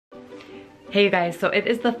Hey you guys, so it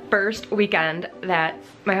is the first weekend that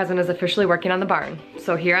my husband is officially working on the barn.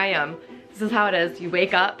 So here I am. This is how it is. You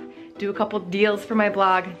wake up, do a couple deals for my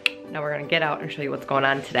blog. Now we're gonna get out and show you what's going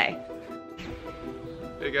on today.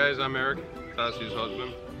 Hey guys, I'm Eric, Tassi's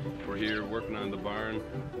husband. We're here working on the barn.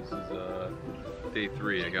 This is day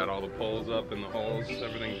 3. I got all the poles up in the holes.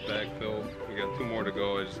 Everything's backfilled. We got 2 more to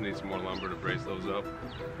go. I just need some more lumber to brace those up.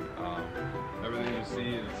 Everything you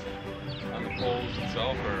see is on the poles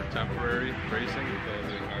itself are temporary bracing until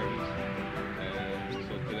everything hardens. And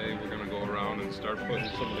so today we're going to go around and start putting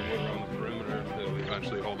some of the wood around the perimeter that will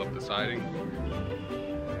eventually hold up the siding.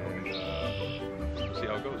 And we'll see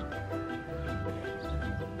how it goes.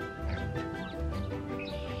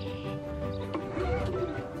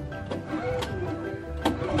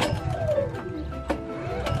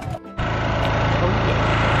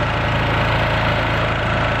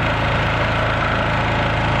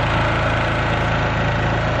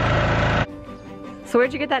 So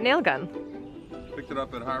where'd you get that nail gun? Picked it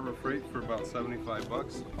up at Harbor Freight for about 75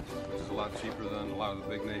 bucks, which is a lot cheaper than a lot of the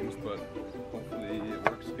big names, but hopefully it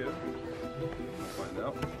works good. We'll find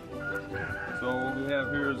out. So what we have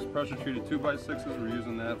here is pressure treated 2x6s. We're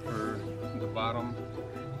using that for the bottom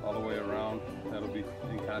all the way around. That'll be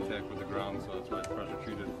in contact with the ground, so that's why it's pressure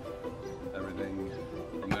treated. Everything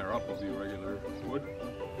from there up will be regular wood.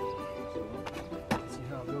 So let's see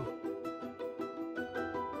how it goes.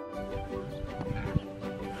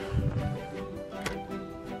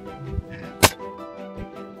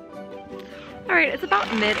 All right, it's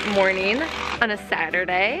about mid-morning on a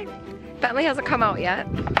Saturday. Bentley hasn't come out yet.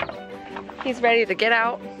 He's ready to get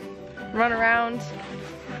out, run around.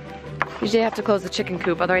 Usually I have to close the chicken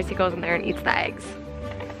coop, otherwise he goes in there and eats the eggs.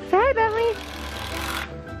 Say hi, Bentley.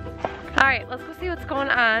 All right, let's go see what's going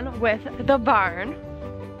on with the barn.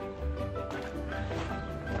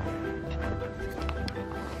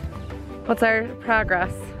 What's our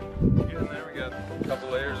progress? Getting there, we got a couple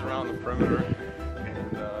layers around the perimeter.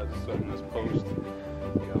 Just setting this post.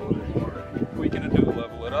 We got a little more tweaking to do to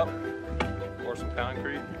level it up. Pour some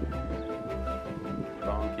concrete. Keep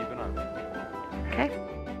on keeping on. Okay.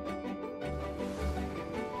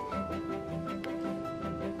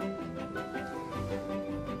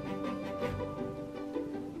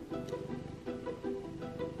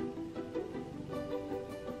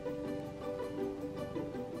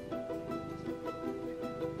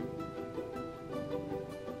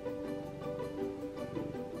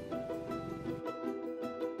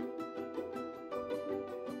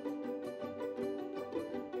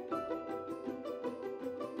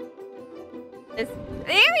 There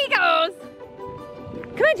he goes!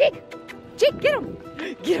 Come on, Jake! Jake, get him!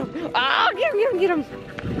 Get him! Oh, get him, get him, get him!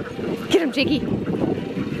 Get him, Jakey!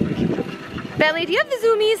 Bentley, do you have the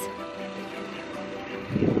zoomies?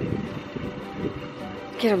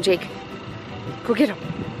 Get him, Jake. Go get him.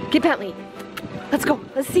 Get Bentley. Let's go.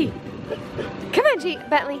 Let's see. Come on, Jake,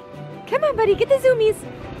 Bentley. Come on, buddy. Get the zoomies.